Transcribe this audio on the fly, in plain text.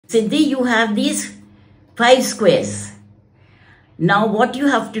Siddhi, you have these 5 squares. Now what you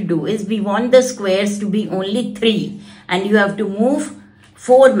have to do is, we want the squares to be only 3 and you have to move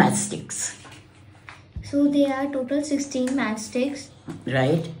 4 matchsticks. So there are total 16 matchsticks.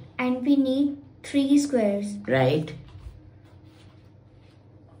 Right. And we need 3 squares. Right.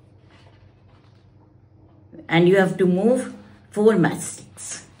 And you have to move 4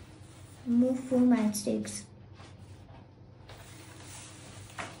 matchsticks. Move 4 matchsticks.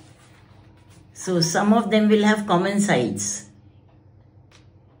 So some of them will have common sides.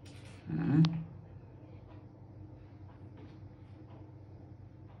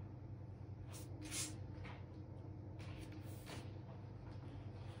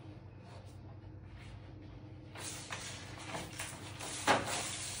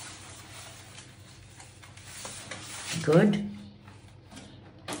 Good.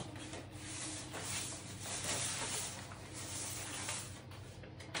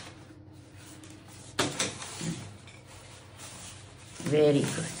 Very good.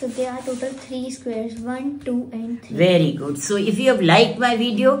 So there are total 3 squares, 1, 2 and 3. Very good. So if you have liked my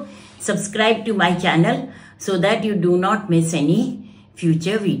video, subscribe to my channel so that you do not miss any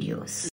future videos.